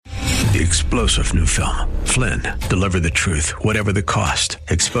The explosive new film, Flynn, deliver the truth, whatever the cost,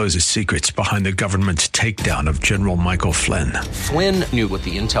 exposes secrets behind the government's takedown of General Michael Flynn. Flynn knew what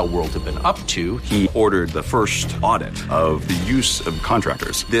the intel world had been up to. He ordered the first audit of the use of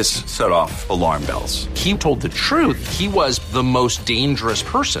contractors. This set off alarm bells. He told the truth. He was the most dangerous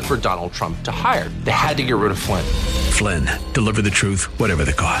person for Donald Trump to hire. They had to get rid of Flynn. Flynn, deliver the truth, whatever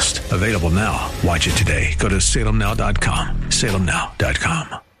the cost. Available now. Watch it today. Go to salemnow.com.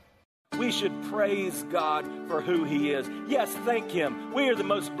 salemnow.com. We should praise God for who He is. Yes, thank Him. We are the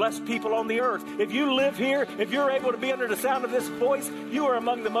most blessed people on the earth. If you live here, if you're able to be under the sound of this voice, you are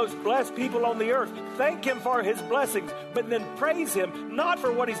among the most blessed people on the earth. Thank Him for His blessings, but then praise Him not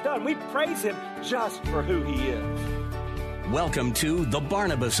for what He's done. We praise Him just for who He is. Welcome to The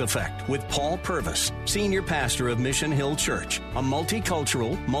Barnabas Effect with Paul Purvis, Senior Pastor of Mission Hill Church, a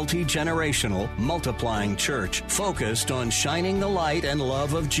multicultural, multi-generational, multiplying church focused on shining the light and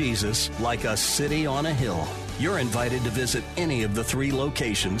love of Jesus like a city on a hill. You're invited to visit any of the 3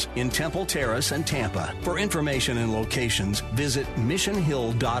 locations in Temple Terrace and Tampa. For information and locations, visit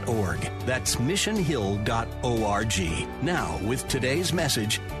missionhill.org. That's missionhill.org. Now, with today's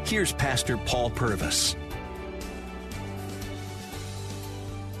message, here's Pastor Paul Purvis.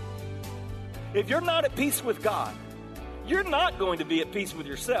 If you're not at peace with God, you're not going to be at peace with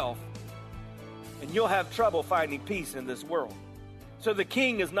yourself, and you'll have trouble finding peace in this world. So the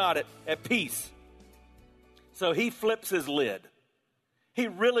king is not at peace. So he flips his lid. He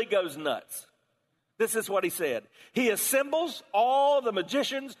really goes nuts. This is what he said. He assembles all the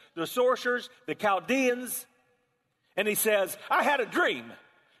magicians, the sorcerers, the Chaldeans, and he says, I had a dream.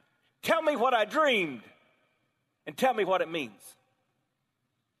 Tell me what I dreamed, and tell me what it means.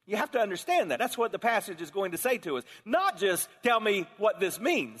 You have to understand that. That's what the passage is going to say to us. Not just tell me what this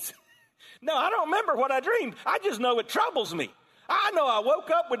means. No, I don't remember what I dreamed. I just know it troubles me. I know I woke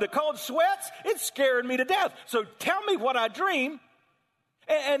up with the cold sweats. It's scaring me to death. So tell me what I dream,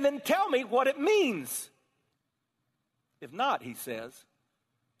 and then tell me what it means. If not, he says,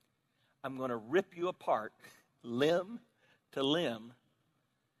 I'm going to rip you apart limb to limb,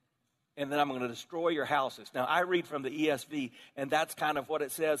 and then I'm going to destroy your houses. Now, I read from the ESV, and that's kind of what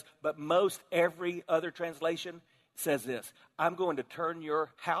it says, but most every other translation says this. I'm going to turn your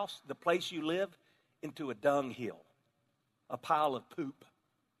house, the place you live, into a dunghill, a pile of poop.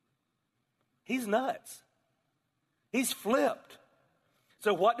 He's nuts. He's flipped.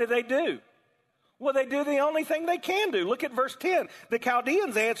 So what do? Well, they do the only thing they can do. Look at verse 10. The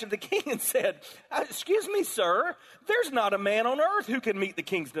Chaldeans answered the king and said, excuse me, sir, there's not a man on earth who can meet the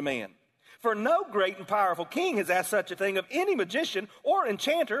king's demand. For no great and powerful king has asked such a thing of any magician or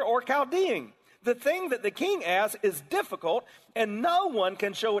enchanter or Chaldean. The thing that the king asks is difficult, and no one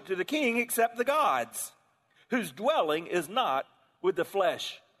can show it to the king except the gods, whose dwelling is not with the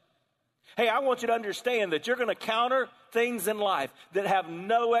flesh. Hey, I want you to understand that you're going to counter things in life that have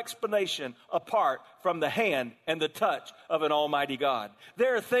no explanation apart from the hand and the touch of an almighty God.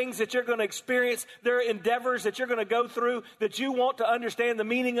 There are things that you're going to experience. There are endeavors that you're going to go through that you want to understand the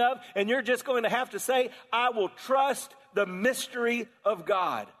meaning of, and you're just going to have to say, I will trust the mystery of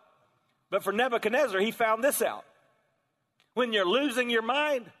God. But for Nebuchadnezzar, he found this out. When you're losing your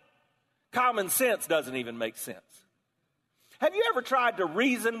mind, common sense doesn't even make sense. Have you ever tried to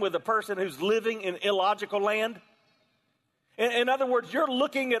reason with a person who's living in illogical land? In other words, you're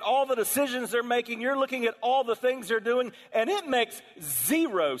looking at all the decisions they're making, you're looking at all the things they're doing, and it makes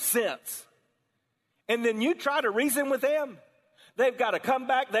zero sense. And then you try to reason with them. They've got a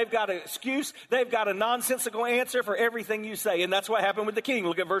comeback, they've got an excuse, they've got a nonsensical answer for everything you say. And that's what happened with the king.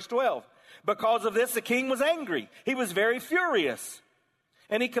 Look at verse 12. Because of this, the king was angry. He was very furious.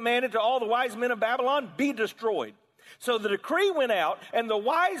 And he commanded to all the wise men of Babylon, be destroyed. So the decree went out, and the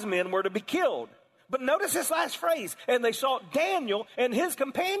wise men were to be killed. But notice this last phrase, and they sought Daniel and his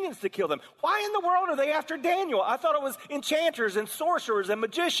companions to kill them. Why in the world are they after Daniel? I thought it was enchanters and sorcerers and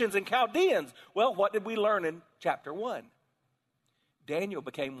magicians and Chaldeans. Well, what did we learn in chapter 1? Daniel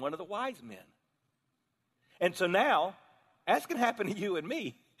became one of the wise men. And so now, as can happen to you and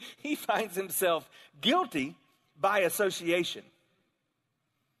me, he finds himself guilty by association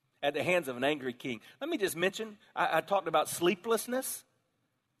at the hands of an angry king. Let me just mention, I talked about sleeplessness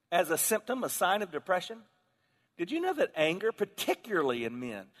as a symptom, a sign of depression. Did you know that anger, particularly in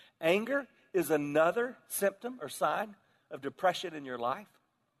men, anger is another symptom or sign of depression in your life?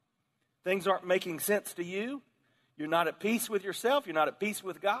 Things aren't making sense to you. You're not at peace with yourself. You're not at peace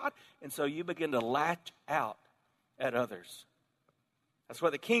with God. And so you begin to latch out at others. That's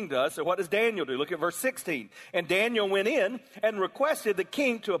what the king does. So what does Daniel do? Look at verse 16. And Daniel went in and requested the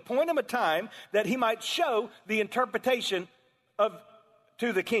king to appoint him a time that he might show the interpretation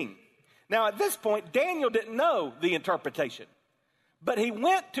to the king. Now, at this point, Daniel didn't know the interpretation. But he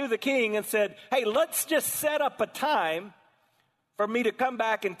went to the king and said, hey, let's just set up a time for me to come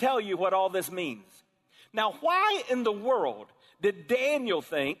back and tell you what all this means. Now, why in the world did Daniel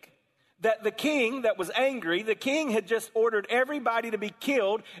think that the king that was angry, the king had just ordered everybody to be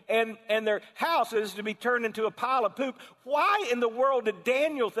killed and their houses to be turned into a pile of poop? Why in the world did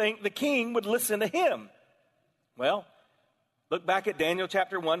Daniel think the king would listen to him? Well, look back at Daniel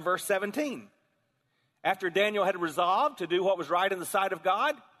chapter 1, verse 17. After Daniel had resolved to do what was right in the sight of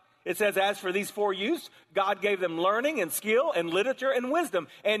God, it says, as for these 4 youths, God gave them learning and skill and literature and wisdom.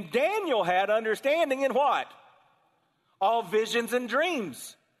 And Daniel had understanding in what? All visions and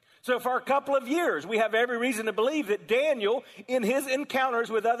dreams. So for a couple of years, we have every reason to believe that Daniel, in his encounters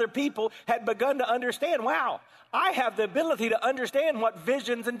with other people, had begun to understand, wow, I have the ability to understand what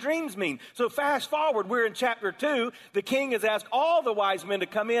visions and dreams mean. So fast forward, we're in chapter 2. The king has asked all the wise men to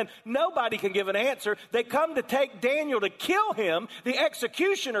come in. Nobody can give an answer. They come to take Daniel to kill him. The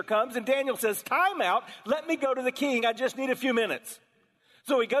executioner comes, and Daniel says, time out. Let me go to the king. I just need a few minutes.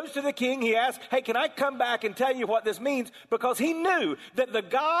 So he goes to the king, he asks, hey, can I come back and tell you what this means? Because he knew that the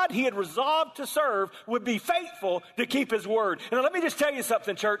God he had resolved to serve would be faithful to keep his word. And let me just tell you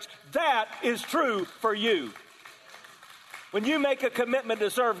something, church, that is true for you. When you make a commitment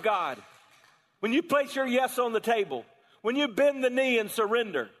to serve God, when you place your yes on the table, when you bend the knee and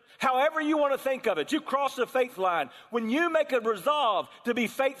surrender, however you want to think of it, you cross the faith line. When you make a resolve to be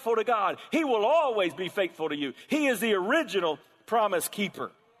faithful to God, he will always be faithful to you. He is the original promise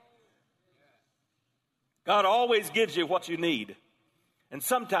keeper. God always gives you what you need. And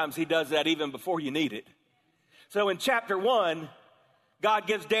sometimes he does that even before you need it. So in chapter 1, God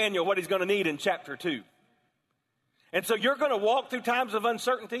gives Daniel what he's going to need in chapter 2. And so you're going to walk through times of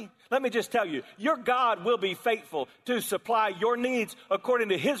uncertainty. Let me just tell you, your God will be faithful to supply your needs according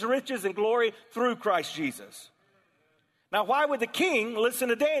to his riches and glory through Christ Jesus. Now, why would the king listen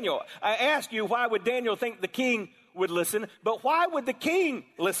to Daniel? I asked you, why would Daniel think the king would listen? But why would the king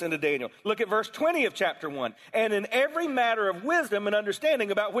listen to Daniel? Look at verse 20 of chapter 1. And in every matter of wisdom and understanding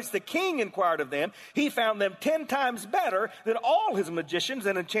about which the king inquired of them, he found them 10 times better than all his magicians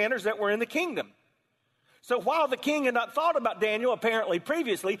and enchanters that were in the kingdom. So while the king had not thought about Daniel apparently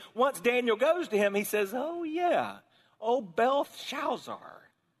previously, once Daniel goes to him, he says, oh yeah, Belshazzar,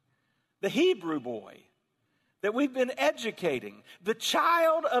 the Hebrew boy that we've been educating, the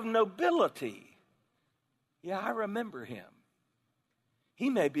child of nobility. Yeah, I remember him. He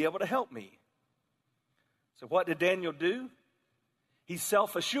may be able to help me. So what did Daniel do? He's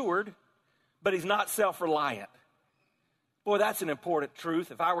self-assured, but he's not self-reliant. Boy, that's an important truth.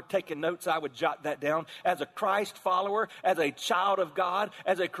 If I were taking notes, I would jot that down. As a Christ follower, as a child of God,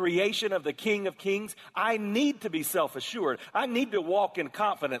 as a creation of the King of Kings, I need to be self-assured. I need to walk in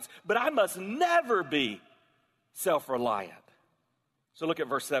confidence, but I must never be self-reliant. So look at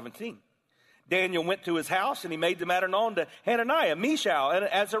verse 17. Daniel went to his house and he made the matter known to Hananiah, Mishael, and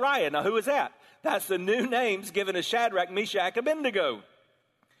Azariah. Now who is that? That's the new names given to Shadrach, Meshach, and Abednego.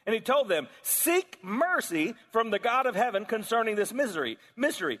 And he told them, seek mercy from the God of heaven concerning this mystery,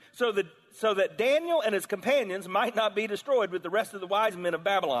 so that Daniel and his companions might not be destroyed with the rest of the wise men of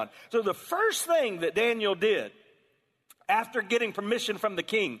Babylon. So the first thing that Daniel did, after getting permission from the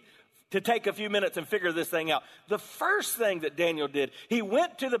king to take a few minutes and figure this thing out, the first thing that Daniel did, he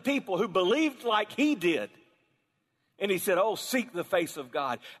went to the people who believed like he did. And he said, oh, seek the face of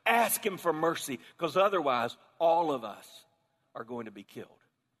God. Ask him for mercy, because otherwise all of us are going to be killed.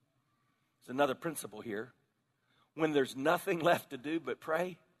 There's another principle here. When there's nothing left to do but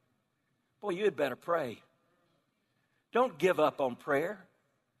pray, boy, you had better pray. Don't give up on prayer.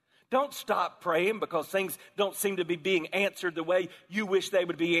 Don't stop praying because things don't seem to be being answered the way you wish they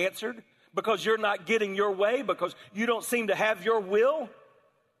would be answered, because you're not getting your way, because you don't seem to have your will.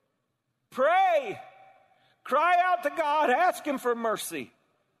 Pray. Cry out to God. Ask him for mercy.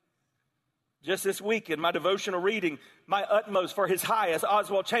 Just this week in my devotional reading, My Utmost for His Highest,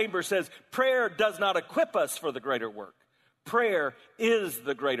 Oswald Chambers says, prayer does not equip us for the greater work. Prayer is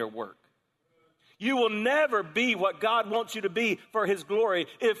the greater work. You will never be what God wants you to be for His glory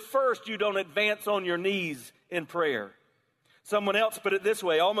if first you don't advance on your knees in prayer. Someone else put it this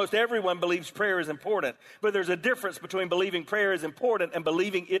way: almost everyone believes prayer is important, but there's a difference between believing prayer is important and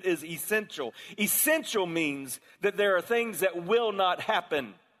believing it is essential. Essential means that there are things that will not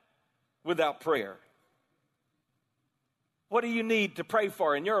happen without prayer. What do you need to pray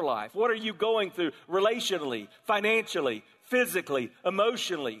for in your life? What are you going through relationally, financially, physically,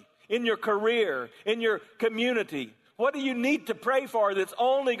 emotionally, in your career, in your community? What do you need to pray for that's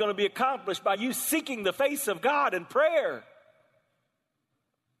only going to be accomplished by you seeking the face of God in prayer?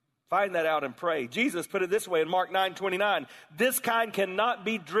 Find that out and pray. Jesus put it this way in Mark 9:29. This kind cannot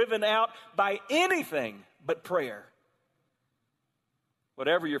be driven out by anything but prayer.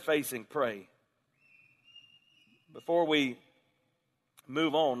 Whatever you're facing, pray. Before we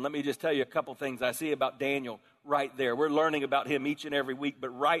move on, let me just tell you a couple things I see about Daniel right there. We're learning about him each and every week,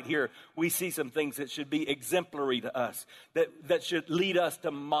 but right here we see some things that should be exemplary to us, that should lead us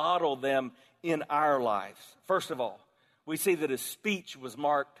to model them in our lives. First of all, we see that his speech was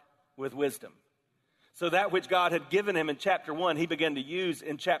marked with wisdom. So that which God had given him in chapter 1, he began to use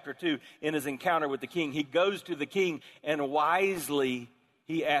in chapter 2 in his encounter with the king. He goes to the king and wisely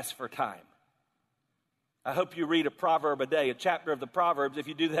he asks for time. I hope you read a proverb a day, a chapter of the Proverbs. If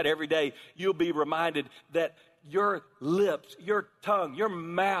you do that every day, you'll be reminded that your lips, your tongue, your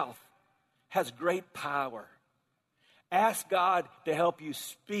mouth has great power. Ask God to help you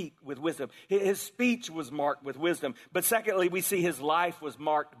speak with wisdom. His speech was marked with wisdom. But secondly, we see his life was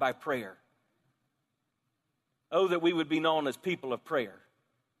marked by prayer. Oh, that we would be known as people of prayer.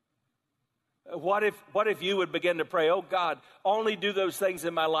 What if you would begin to pray, oh God, only do those things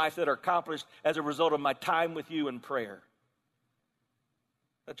in my life that are accomplished as a result of my time with you in prayer.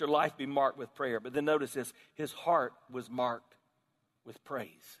 Let your life be marked with prayer. But then notice this, his heart was marked with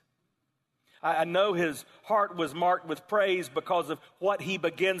praise. I know his heart was marked with praise because of what he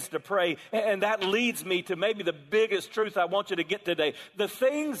begins to pray. And that leads me to maybe the biggest truth I want you to get today. The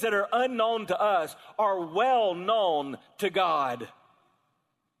things that are unknown to us are well known to God.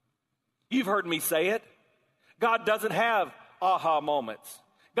 You've heard me say it. God doesn't have aha moments.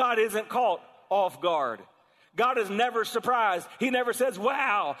 God isn't caught off guard. God is never surprised. He never says,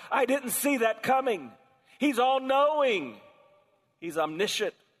 wow, I didn't see that coming. He's all-knowing. He's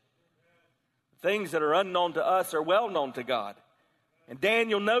omniscient. Things that are unknown to us are well known to God. And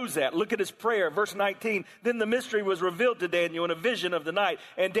Daniel knows that. Look at his prayer. Verse 19, then the mystery was revealed to Daniel in a vision of the night.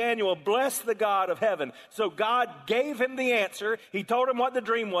 And Daniel blessed the God of heaven. So God gave him the answer. He told him what the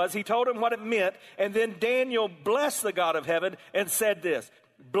dream was. He told him what it meant. And then Daniel blessed the God of heaven and said this,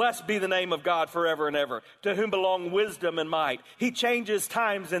 blessed be the name of God forever and ever, to whom belong wisdom and might. He changes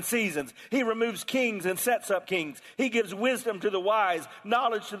times and seasons. He removes kings and sets up kings. He gives wisdom to the wise,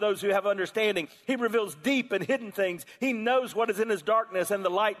 knowledge to those who have understanding. He reveals deep and hidden things. He knows what is in his darkness, and the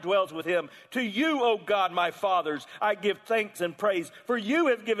light dwells with him. To you, O God, my fathers, I give thanks and praise, for you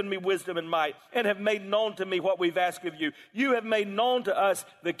have given me wisdom and might, and have made known to me what we've asked of you. You have made known to us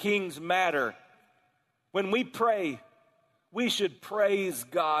the king's matter. When we pray, we should praise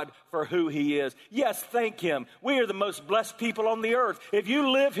God for who he is. Yes, thank him. We are the most blessed people on the earth. If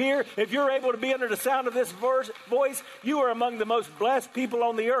you live here, if you're able to be under the sound of this voice, you are among the most blessed people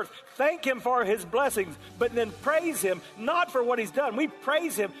on the earth. Thank him for his blessings, but then praise him not for what he's done. We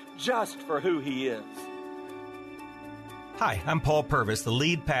praise him just for who he is. Hi, I'm Paul Purvis, the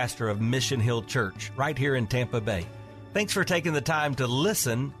lead pastor of Mission Hill Church right here in Tampa Bay. Thanks for taking the time to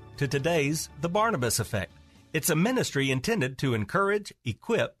listen to today's The Barnabas Effect. It's a ministry intended to encourage,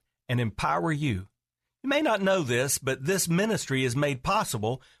 equip, and empower you. You may not know this, but this ministry is made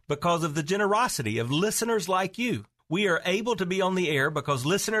possible because of the generosity of listeners like you. We are able to be on the air because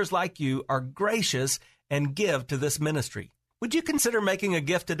listeners like you are gracious and give to this ministry. Would you consider making a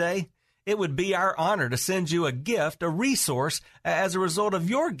gift today? It would be our honor to send you a gift, a resource, as a result of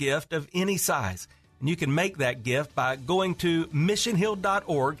your gift of any size. And you can make that gift by going to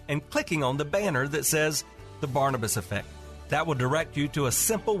missionhill.org and clicking on the banner that says The Barnabas Effect. That will direct you to a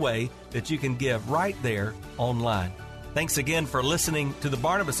simple way that you can give right there online. Thanks again for listening to The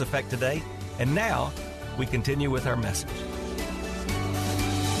Barnabas Effect today. And now we continue with our message.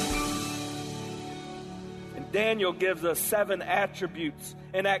 And Daniel gives us 7 attributes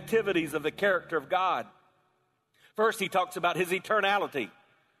and activities of the character of God. First, he talks about his eternality.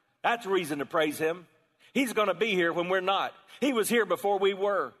 That's reason to praise him. He's going to be here when we're not. He was here before we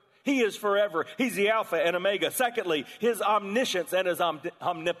were. He is forever. He's the Alpha and Omega. Secondly, his omniscience and his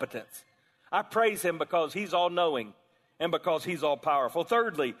omnipotence. I praise him because he's all-knowing and because he's all-powerful.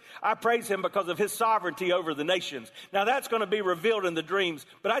 Thirdly, I praise him because of his sovereignty over the nations. Now, that's going to be revealed in the dreams,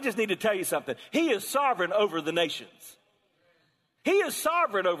 but I just need to tell you something. He is sovereign over the nations. He is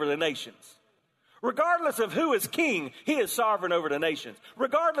sovereign over the nations. Regardless of who is king, he is sovereign over the nations.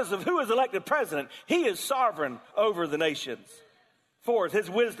 Regardless of who is elected president, he is sovereign over the nations. Fourth, his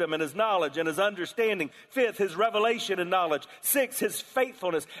wisdom and his knowledge and his understanding. Fifth, his revelation and knowledge. Sixth, his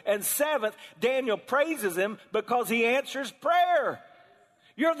faithfulness. And seventh, Daniel praises him because he answers prayer.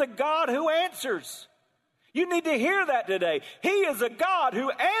 You're the God who answers. You need to hear that today. He is a God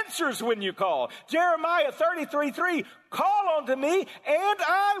who answers when you call. Jeremiah 33:3, call unto me and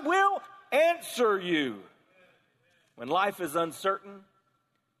I will answer you. When life is uncertain,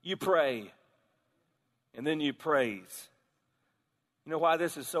 you pray, and then you praise. You know why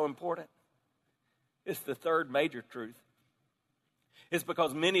this is so important? It's the third major truth. It's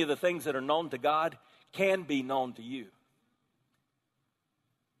because many of the things that are known to God can be known to you.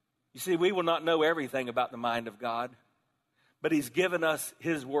 You see, we will not know everything about the mind of God, but He's given us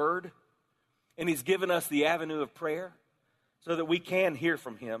His Word, and He's given us the avenue of prayer so that we can hear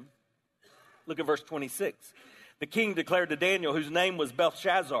from Him. Look at verse 26. The king declared to Daniel, whose name was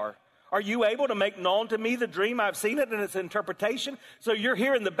Belshazzar, "Are you able to make known to me the dream? I've seen it in its interpretation." So you're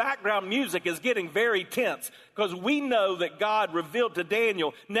hearing the background music is getting very tense because we know that God revealed to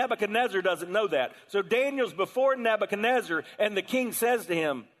Daniel. Nebuchadnezzar doesn't know that. So Daniel's before Nebuchadnezzar, and the king says to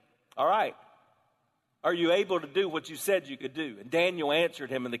him, "All right, are you able to do what you said you could do?" And Daniel answered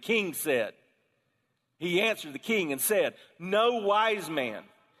him, and the king said, he answered the king and said, "No wise man,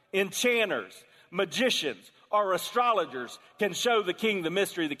 enchanters, magicians, or astrologers can show the king the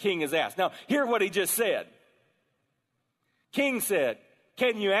mystery the king has asked." Now, hear what he just said. King said,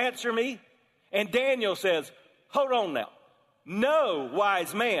 "Can you answer me?" And Daniel says, "Hold on now. No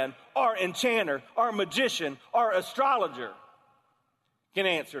wise man, or enchanter, or magician, or astrologer can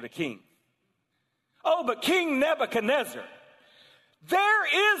answer the king." "Oh, but King Nebuchadnezzar,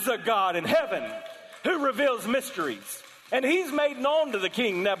 there is a God in heaven who reveals mysteries, and He's made known to the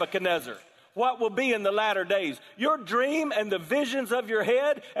king Nebuchadnezzar what will be in the latter days. Your dream and the visions of your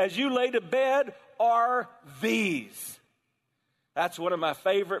head as you lay to bed are these." That's one of my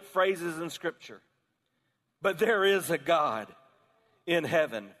favorite phrases in Scripture. But there is a God in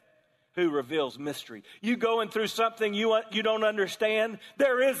heaven who reveals mystery. You going through something you don't understand?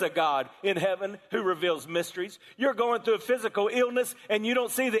 There is a God in heaven who reveals mysteries. You're going through a physical illness and you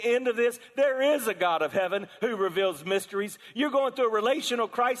don't see the end of this? There is a God of heaven who reveals mysteries. You're going through a relational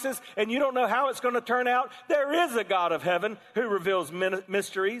crisis and you don't know how it's going to turn out? There is a God of heaven who reveals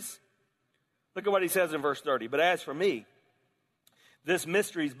mysteries. Look at what he says in verse 30. "But as for me, this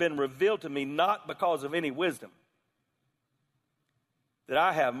mystery has been revealed to me not because of any wisdom that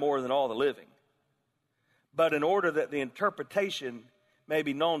I have more than all the living, but in order that the interpretation may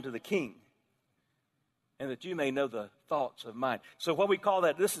be known to the king, and that you may know the thoughts of mine." So what we call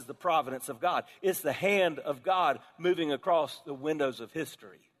that, this is the providence of God. It's the hand of God moving across the windows of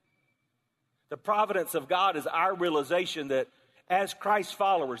history. The providence of God is our realization that as Christ's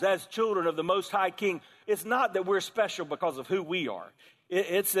followers, as children of the Most High King, it's not that we're special because of who we are.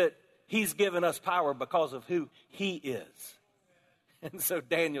 It's that He's given us power because of who He is. And so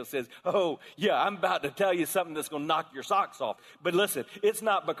Daniel says, "Oh, yeah, I'm about to tell you something that's going to knock your socks off. But listen, it's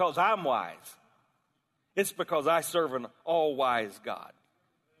not because I'm wise. It's because I serve an all-wise God."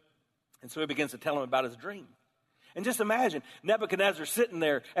 And so he begins to tell him about his dream. And just imagine Nebuchadnezzar sitting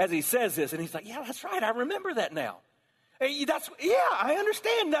there as he says this, and he's like, "Yeah, that's right. I remember that now. Hey, I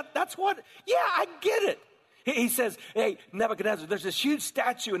understand that. I get it." He says, "Hey, Nebuchadnezzar, there's this huge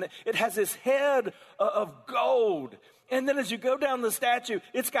statue, and it has this head of gold. And then as you go down the statue,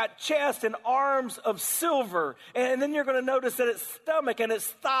 it's got chest and arms of silver. And then you're going to notice that its stomach and its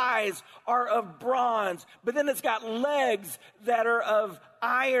thighs are of bronze. But then it's got legs that are of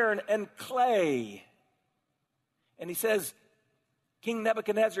iron and clay." And he says, "King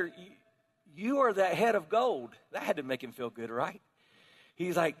Nebuchadnezzar, you are that head of gold." That had to make him feel good, right?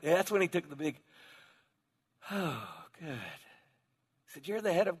 He's like, that's when he took the big, "Oh, good." He said, "You're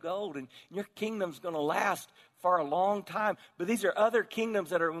the head of gold, and your kingdom's going to last for a long time. But these are other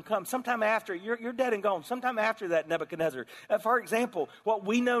kingdoms that are going to come sometime after. You're dead and gone. Sometime after that, Nebuchadnezzar." For example, what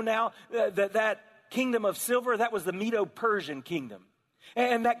we know now, that kingdom of silver, that was the Medo-Persian kingdom.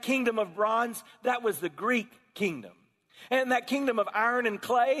 And that kingdom of bronze, that was the Greek kingdom. And that kingdom of iron and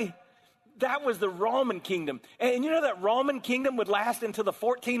clay, that was the Roman kingdom. And you know that Roman kingdom would last into the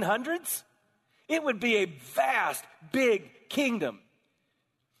 1400s? It would be a vast, big kingdom.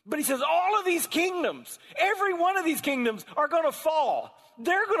 But he says all of these kingdoms, every one of these kingdoms are going to fall.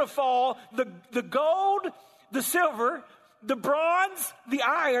 They're going to fall. The gold, the silver, the bronze, the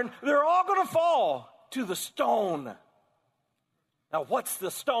iron, they're all going to fall to the stone. Now, what's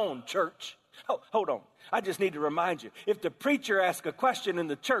the stone, church? Oh, hold on. I just need to remind you. If the preacher asks a question in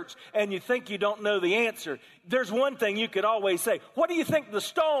the church and you think you don't know the answer, there's one thing you could always say. What do you think the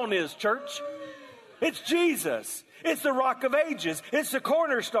stone is, church? It's Jesus. It's the rock of ages. It's the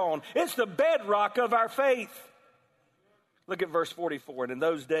cornerstone. It's the bedrock of our faith. Look at verse 44. "And in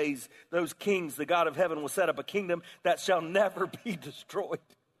those days, those kings, the God of heaven will set up a kingdom that shall never be destroyed.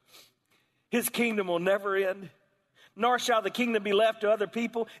 His kingdom will never end. Nor shall the kingdom be left to other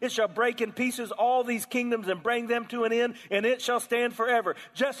people. It shall break in pieces all these kingdoms and bring them to an end, and it shall stand forever.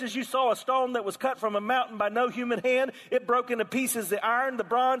 Just as you saw a stone that was cut from a mountain by no human hand, it broke into pieces the iron, the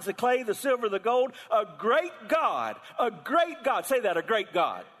bronze, the clay, the silver, the gold. A great God, say that, a great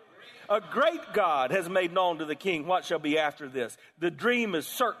God. A great God has made known to the king what shall be after this. The dream is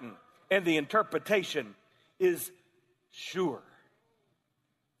certain, and the interpretation is sure.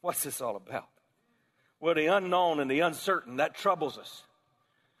 What's this all about? Well, the unknown and the uncertain, that troubles us.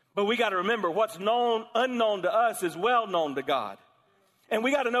 But we got to remember what's unknown to us is well known to God. And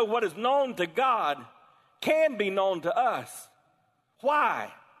we got to know what is known to God can be known to us.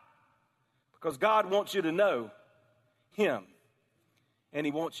 Why? Because God wants you to know him, and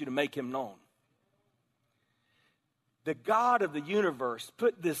he wants you to make him known. The God of the universe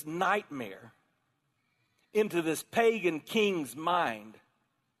put this nightmare into this pagan king's mind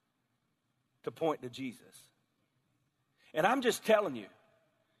to point to Jesus. And I'm just telling you,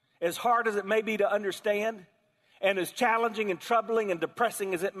 as hard as it may be to understand, and as challenging and troubling and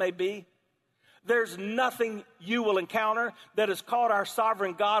depressing as it may be, there's nothing you will encounter that has caught our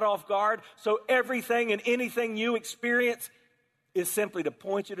sovereign God off guard. So everything and anything you experience is simply to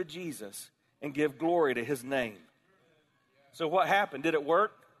point you to Jesus and give glory to his name. So what happened? Did it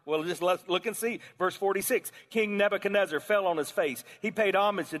work? Well, just let's look and see. Verse 46, King Nebuchadnezzar fell on his face. He paid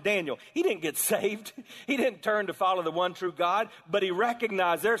homage to Daniel. He didn't get saved. He didn't turn to follow the one true God, but he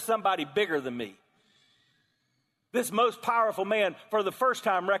recognized there's somebody bigger than me. This most powerful man for the first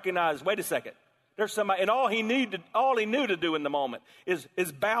time recognized, wait a second, there's somebody, and all he knew to do in the moment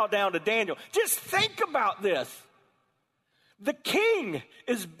is bow down to Daniel. Just think about this. The king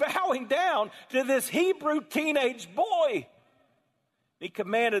is bowing down to this Hebrew teenage boy. He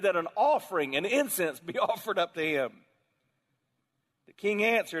commanded that an offering and incense be offered up to him. The king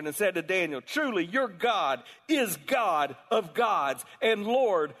answered and said to Daniel, truly your God is God of gods and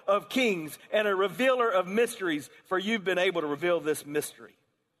Lord of kings and a revealer of mysteries, for you've been able to reveal this mystery.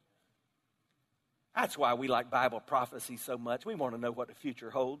 That's why we like Bible prophecy so much. We want to know what the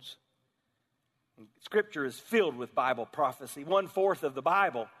future holds. And Scripture is filled with Bible prophecy. 1/4 of the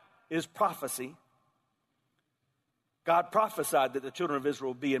Bible is prophecy. God prophesied that the children of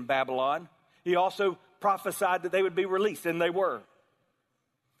Israel would be in Babylon. He also prophesied that they would be released, and they were.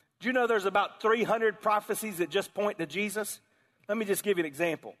 Do you know there's about 300 prophecies that just point to Jesus? Let me just give you an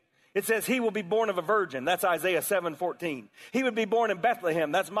example. It says he will be born of a virgin. That's Isaiah 7:14. He would be born in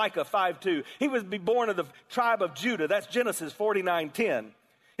Bethlehem. That's Micah 5:2. He would be born of the tribe of Judah. That's Genesis 49:10.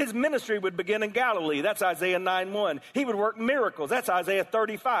 His ministry would begin in Galilee. That's Isaiah 9:1. He would work miracles. That's Isaiah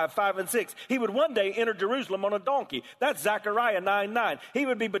 35:5-6. He would one day enter Jerusalem on a donkey. That's Zechariah 9:9. He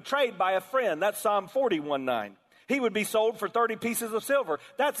would be betrayed by a friend. That's Psalm 41:9. He would be sold for 30 pieces of silver.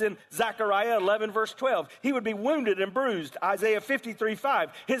 That's in Zechariah 11:12. He would be wounded and bruised. Isaiah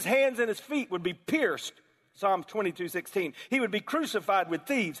 53:5. His hands and his feet would be pierced. Psalm 22:16. He would be crucified with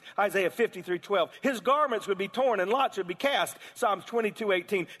thieves. Isaiah 53:12. His garments would be torn and lots would be cast. Psalms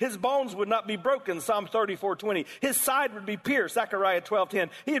 22:18. His bones would not be broken. Psalm 34:20. His side would be pierced. Zechariah 12:10.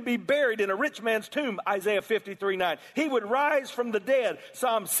 He would be buried in a rich man's tomb. Isaiah 53:9. He would rise from the dead.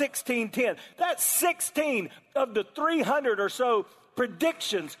 Psalm 16:10. That's 16 of the 300 or so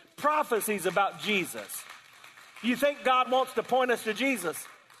predictions, prophecies about Jesus. You think God wants to point us to Jesus?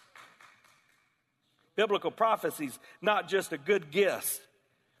 Biblical prophecy's not just a good guess.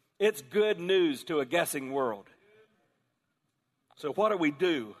 It's good news to a guessing world. So what do we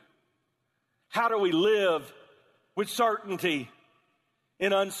do? How do we live with certainty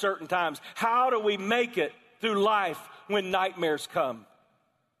in uncertain times? How do we make it through life when nightmares come?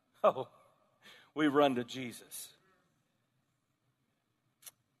 Oh, we run to Jesus.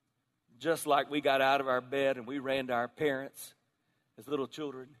 Just like we got out of our bed and we ran to our parents as little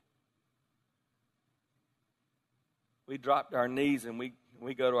children. We dropped our knees and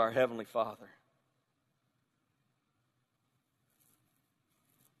we go to our Heavenly Father.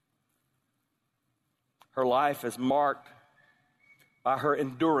 Her life is marked by her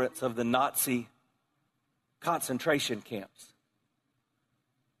endurance of the Nazi concentration camps.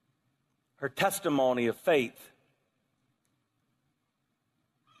 Her testimony of faith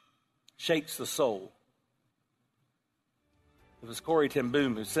shakes the soul. It was Corrie ten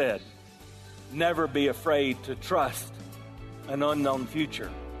Boom who said, never be afraid to trust an unknown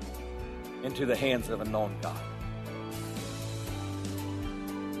future into the hands of a known God.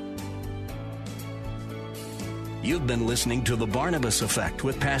 You've been listening to The Barnabas Effect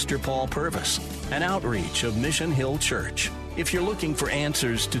with Pastor Paul Purvis, an outreach of Mission Hill Church. If you're looking for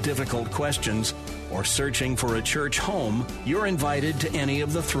answers to difficult questions, or searching for a church home, you're invited to any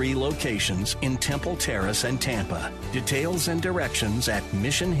of the 3 locations in Temple Terrace and Tampa. Details and directions at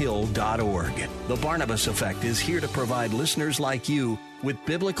missionhill.org. The Barnabas Effect is here to provide listeners like you with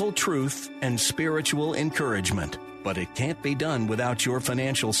biblical truth and spiritual encouragement. But it can't be done without your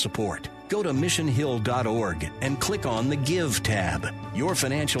financial support. Go to missionhill.org and click on the Give tab. Your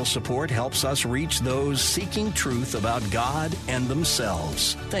financial support helps us reach those seeking truth about God and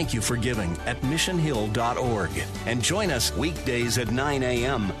themselves. Thank you for giving at missionhill.org. And join us weekdays at 9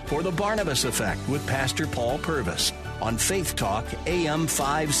 a.m. for The Barnabas Effect with Pastor Paul Purvis on Faith Talk AM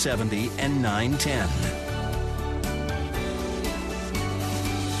 570 and 910.